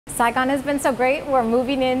Saigon has been so great, we're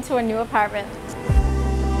moving into a new apartment.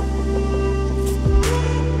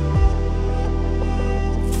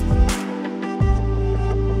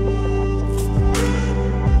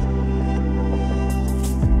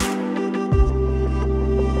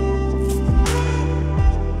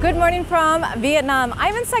 Good morning from Vietnam.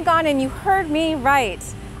 I'm in Saigon and you heard me right.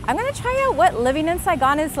 I'm gonna try out what living in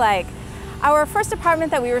Saigon is like. Our first apartment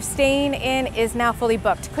that we were staying in is now fully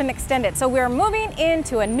booked, couldn't extend it. So we're moving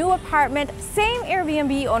into a new apartment, same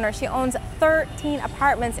Airbnb owner. She owns 13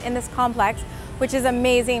 apartments in this complex, which is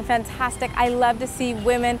amazing, fantastic. I love to see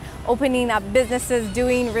women opening up businesses,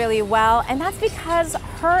 doing really well. And that's because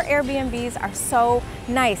her Airbnbs are so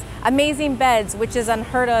nice. Amazing beds, which is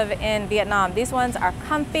unheard of in Vietnam. These ones are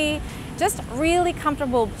comfy, just really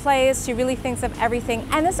comfortable place. She really thinks of everything.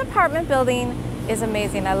 And this apartment building is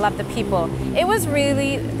amazing. I love the people. It was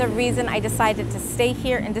really the reason I decided to stay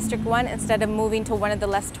here in District 1 instead of moving to one of the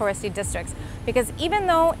less touristy districts. Because even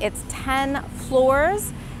though it's 10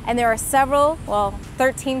 floors and there are several, well,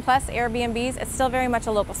 13 plus Airbnbs, it's still very much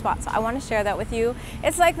a local spot. So I want to share that with you.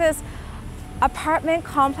 It's like this apartment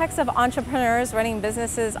complex of entrepreneurs running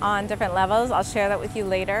businesses on different levels. I'll share that with you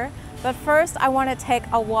later. But first, I want to take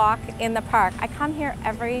a walk in the park. I come here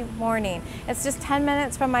every morning. It's just 10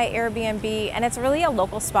 minutes from my Airbnb, and it's really a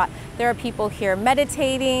local spot. There are people here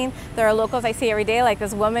meditating. There are locals I see every day, like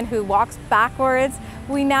this woman who walks backwards.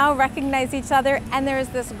 We now recognize each other, and there's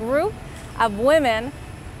this group of women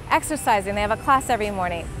exercising. They have a class every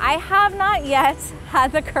morning. I have not yet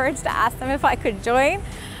had the courage to ask them if I could join.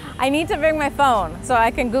 I need to bring my phone so I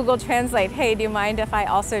can Google Translate. Hey, do you mind if I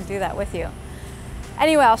also do that with you?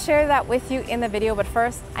 Anyway, I'll share that with you in the video, but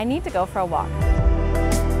first, I need to go for a walk.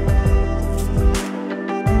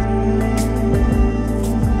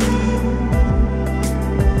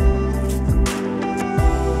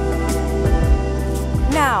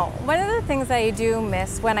 Now, one of the things that I do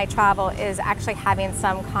miss when I travel is actually having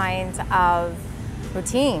some kind of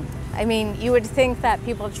routine. I mean, you would think that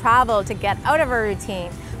people travel to get out of a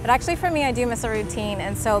routine, but actually for me, I do miss a routine,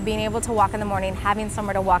 and so being able to walk in the morning, having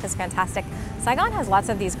somewhere to walk is fantastic. Saigon has lots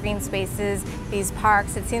of these green spaces, these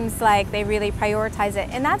parks. It seems like they really prioritize it,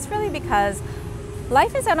 and that's really because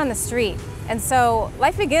life is out on the street. And so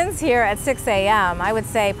life begins here at 6 a.m. I would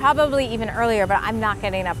say probably even earlier, but I'm not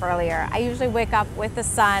getting up earlier. I usually wake up with the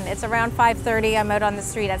sun. It's around 5:30, I'm out on the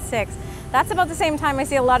street at 6. That's about the same time I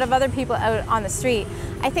see a lot of other people out on the street.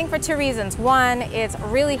 I think for two reasons. One, it's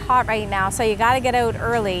really hot right now, so you gotta get out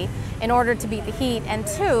early in order to beat the heat. And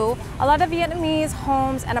two, a lot of Vietnamese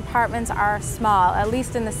homes and apartments are small, at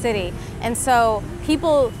least in the city. And so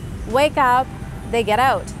people wake up, they get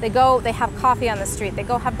out, they go, they have coffee on the street, they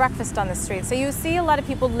go have breakfast on the street. So you see a lot of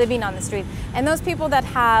people living on the street. And those people that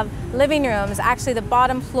have living rooms, actually the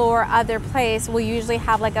bottom floor of their place will usually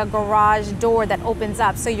have like a garage door that opens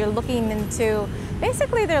up. So you're looking into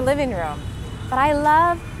basically their living room. But I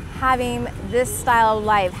love having this style of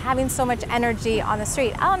life, having so much energy on the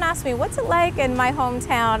street. Alan asked me, what's it like in my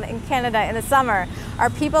hometown in Canada in the summer? Are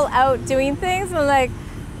people out doing things? And I'm like,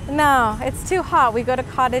 no, it's too hot. We go to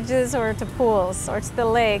cottages or to pools or to the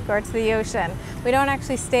lake or to the ocean. We don't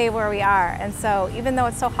actually stay where we are. And so even though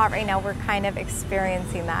it's so hot right now, we're kind of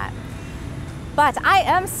experiencing that. But I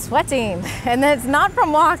am sweating, and it's not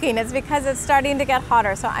from walking, it's because it's starting to get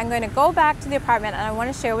hotter. So I'm going to go back to the apartment and I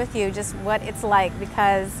want to share with you just what it's like,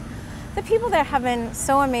 because the people there have been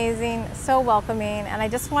so amazing, so welcoming, and I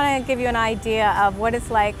just want to give you an idea of what it's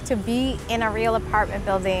like to be in a real apartment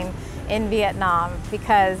building in Vietnam,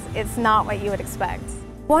 because it's not what you would expect.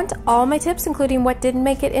 Want all my tips, including what didn't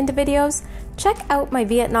make it into videos? Check out my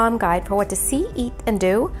Vietnam guide for what to see, eat, and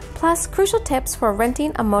do, plus crucial tips for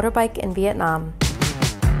renting a motorbike in Vietnam.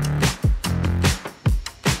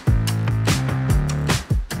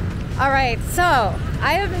 All right, so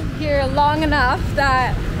I have been here long enough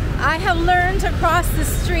that I have learned to cross the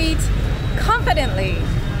street confidently.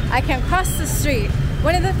 I can cross the street.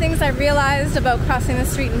 One of the things I realized about crossing the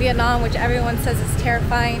street in Vietnam, which everyone says is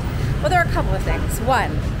terrifying, well, there are a couple of things.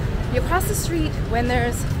 One, you cross the street when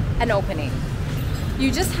there's an opening.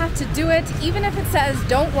 You just have to do it, even if it says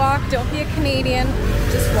don't walk, don't be a Canadian,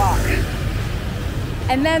 just walk.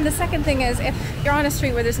 And then the second thing is, if you're on a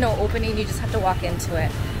street where there's no opening, you just have to walk into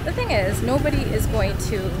it. The thing is, nobody is going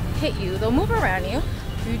to hit you. They'll move around you.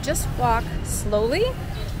 You just walk slowly,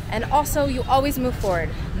 and also you always move forward,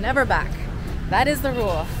 never back. That is the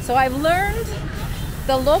rule. So I've learned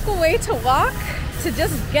the local way to walk, to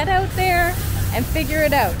just get out there and figure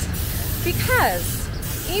it out. Because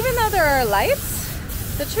even though there are lights,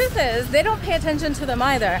 the truth is they don't pay attention to them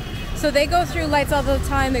either. So they go through lights all the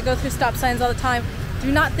time, they go through stop signs all the time.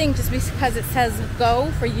 do not think just because it says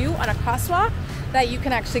go for you on a crosswalk that you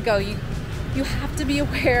can actually go. You have to be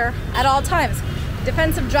aware at all times.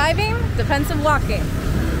 Defensive driving, defensive walking.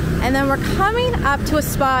 And then we're coming up to a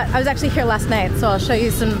spot. I was actually here last night, so I'll show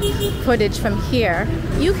you some footage from here.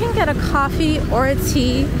 You can get a coffee or a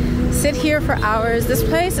tea, sit here for hours. This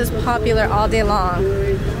place is popular all day long.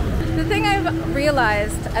 The thing I've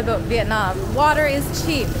realized about Vietnam, water is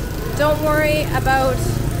cheap. Don't worry about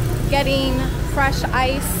getting fresh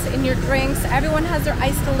ice in your drinks. Everyone has their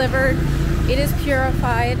ice delivered. It is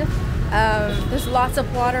purified. There's lots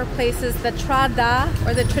of water places. The trada,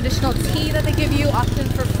 or the traditional tea that they give you, often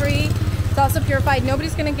for free. It's also purified.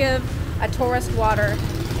 Nobody's gonna give a tourist water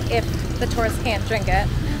if the tourist can't drink it.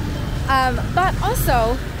 But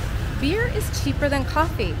also, beer is cheaper than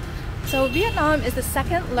coffee. So Vietnam is the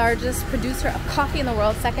second largest producer of coffee in the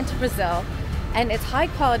world, second to Brazil. And it's high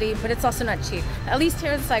quality, but it's also not cheap, at least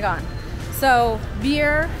here in Saigon. So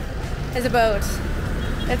beer is about,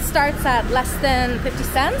 it starts at less than 50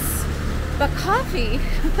 cents. But coffee,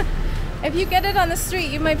 if you get it on the street,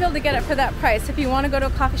 you might be able to get it for that price. If you want to go to a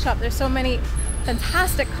coffee shop, there's so many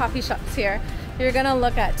fantastic coffee shops here. You're gonna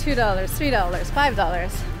look at $2, $3,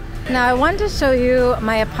 $5. Now I wanted to show you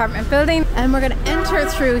my apartment building, and we're gonna enter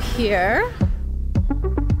through here.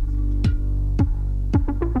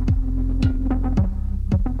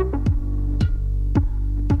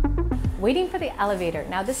 Waiting for the elevator.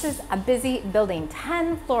 Now this is a busy building,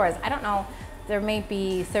 10 floors. I don't know, there may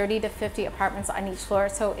be 30 to 50 apartments on each floor,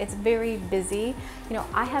 so it's very busy. You know,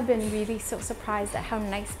 I have been really so surprised at how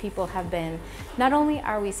nice people have been. Not only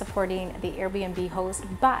are we supporting the Airbnb host,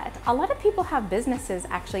 but a lot of people have businesses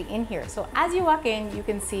actually in here. So as you walk in, you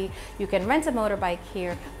can see you can rent a motorbike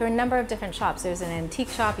here. There are a number of different shops. There's an antique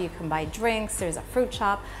shop, you can buy drinks, there's a fruit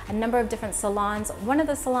shop, a number of different salons. One of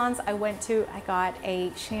the salons I went to, I got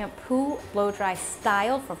a shampoo blow dry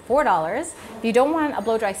style for $4. If you don't want a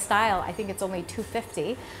blow dry style, I think it's only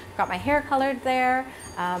 $2.50. Got my hair colored there.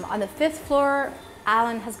 On the 5th floor,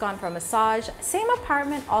 Alan has gone for a massage. Same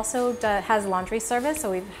apartment also has laundry service,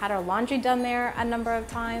 so we've had our laundry done there a number of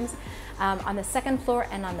times. On the 2nd floor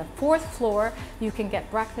and on the 4th floor, you can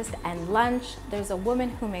get breakfast and lunch. There's a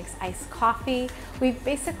woman who makes iced coffee. We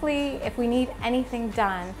basically, if we need anything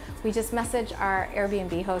done, we just message our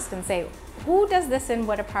Airbnb host and say, who does this in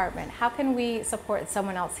what apartment? How can we support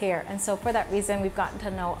someone else here? And so for that reason, we've gotten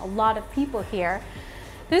to know a lot of people here.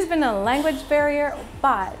 There's been a language barrier,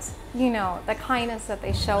 but you know, the kindness that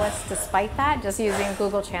they show us despite that, just using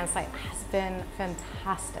Google Translate, has been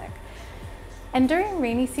fantastic. And during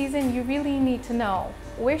rainy season, you really need to know,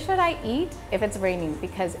 where should I eat if it's raining?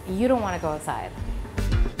 Because you don't want to go outside.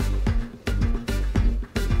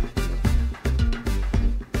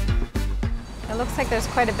 It looks like there's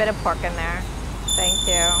quite a bit of pork in there. Thank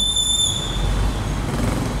you.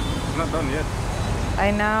 It's not done yet.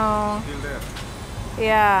 I know. Still there.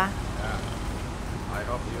 Yeah. I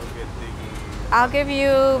hope you're getting... I'll give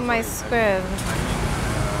you my squid. Getting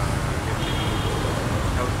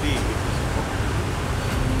healthy.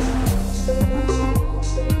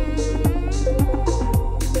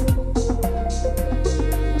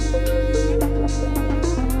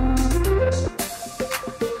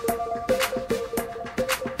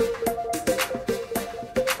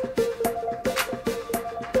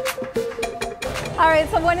 All right,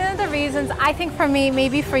 so one of the reasons I think for me,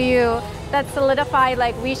 maybe for you, that solidified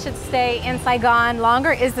like we should stay in Saigon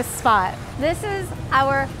longer is this spot. This is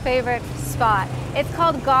our favorite spot. It's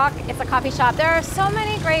called Gok. It's a coffee shop. There are so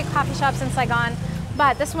many great coffee shops in Saigon,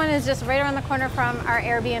 but this one is just right around the corner from our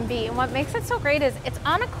Airbnb. And what makes it so great is it's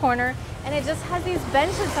on a corner and it just has these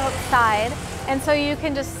benches outside. And so you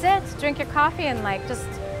can just sit, drink your coffee and like just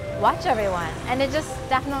watch everyone. And it just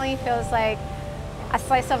definitely feels like a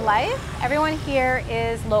slice of life. Everyone here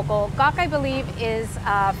is local. Gok, I believe, is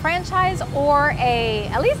a franchise or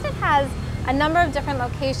at least it has a number of different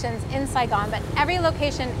locations in Saigon, but every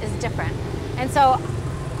location is different. And so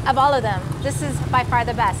of all of them, this is by far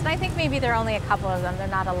the best. And I think maybe there are only a couple of them, they're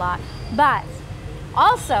not a lot. But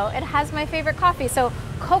also it has my favorite coffee. So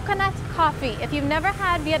coconut coffee. If you've never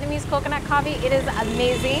had Vietnamese coconut coffee, it is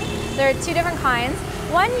amazing. There are two different kinds.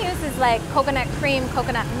 One uses like coconut cream,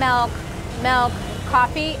 coconut milk,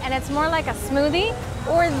 coffee, and it's more like a smoothie.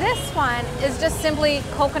 Or this one is just simply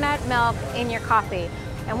coconut milk in your coffee.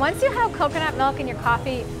 And once you have coconut milk in your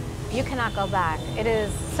coffee, you cannot go back. It is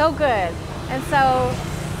so good. And so,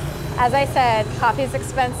 as I said, coffee is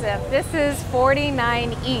expensive. This is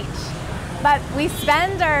 $49 each. But we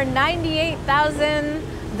spend our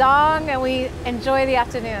 98,000 dong and we enjoy the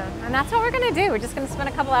afternoon. And that's what we're gonna do. We're just gonna spend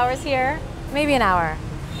a couple hours here, maybe an hour.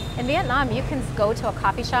 In Vietnam, you can go to a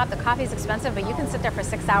coffee shop. The coffee is expensive, but you can sit there for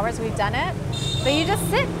 6 hours. We've done it. But you just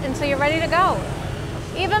sit until you're ready to go.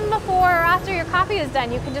 Even before or after your coffee is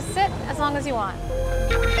done, you can just sit as long as you want.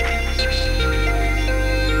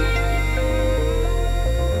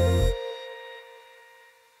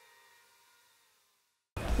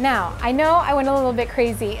 Now, I know I went a little bit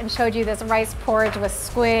crazy and showed you this rice porridge with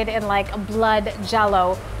squid and like a blood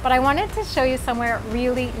jello, but I wanted to show you somewhere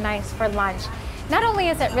really nice for lunch. Not only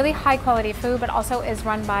is it really high quality food, but also is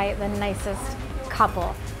run by the nicest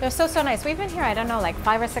couple. They're so nice. We've been here, I don't know, like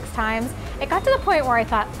 5 or 6 times. It got to the point where I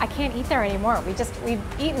thought, I can't eat there anymore. We've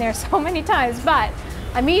eaten there so many times, but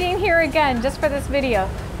I'm eating here again just for this video.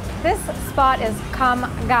 This spot is Kam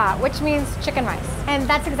Ga, which means chicken rice. And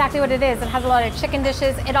that's exactly what it is. It has a lot of chicken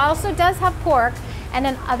dishes. It also does have pork, and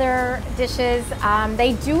then other dishes.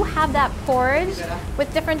 They do have that porridge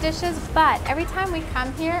with different dishes, but every time we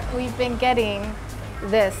come here, we've been getting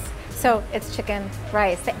this. So it's chicken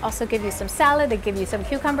rice. They also give you some salad, they give you some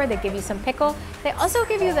cucumber, they give you some pickle. They also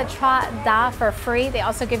give you the tra da for free. They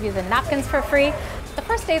also give you the napkins for free. The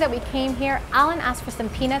first day that we came here, Alan asked for some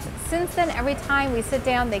peanuts. Since then, every time we sit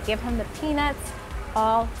down, they give him the peanuts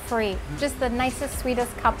all free. Just the nicest,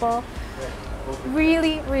 sweetest couple.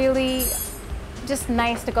 Really just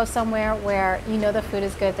nice to go somewhere where you know the food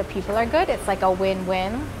is good, the people are good. It's like a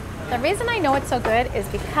win-win. The reason I know it's so good is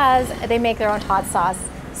because they make their own hot sauce.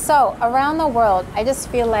 So around the world, I just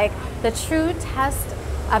feel like the true test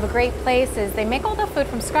of a great place is they make all the food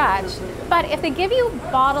from scratch, but if they give you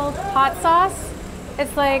bottled hot sauce,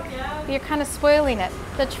 it's like you're kind of spoiling it.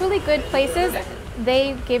 The truly good places,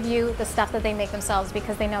 they give you the stuff that they make themselves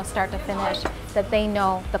because they know start to finish that they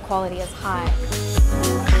know the quality is high.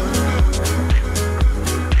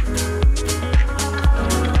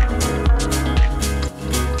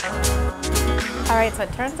 All right, so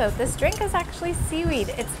it turns out this drink is actually seaweed.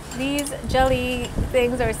 It's these jelly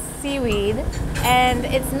things are seaweed, and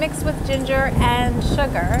it's mixed with ginger and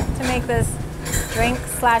sugar to make this drink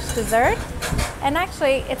slash dessert. And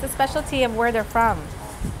actually, it's a specialty of where they're from.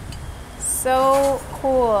 So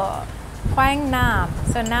cool. Quang Nam.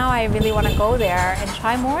 So now I really want to go there and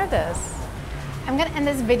try more of this. I'm going to end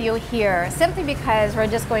this video here simply because we're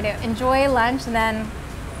just going to enjoy lunch and then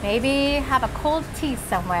maybe have a cold tea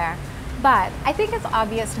somewhere. But I think it's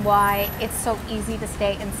obvious why it's so easy to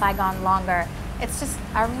stay in Saigon longer. It's just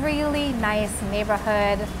a really nice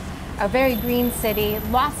neighborhood, a very green city,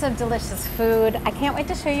 lots of delicious food. I can't wait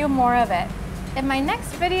to show you more of it. In my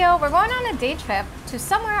next video, we're going on a day trip to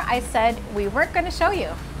somewhere I said we weren't going to show you.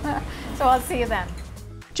 So I'll see you then.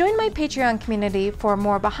 Join my Patreon community for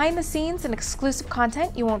more behind the scenes and exclusive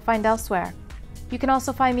content you won't find elsewhere. You can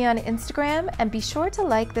also find me on Instagram, and be sure to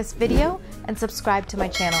like this video and subscribe to my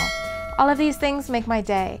channel. All of these things make my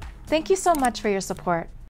day. Thank you so much for your support.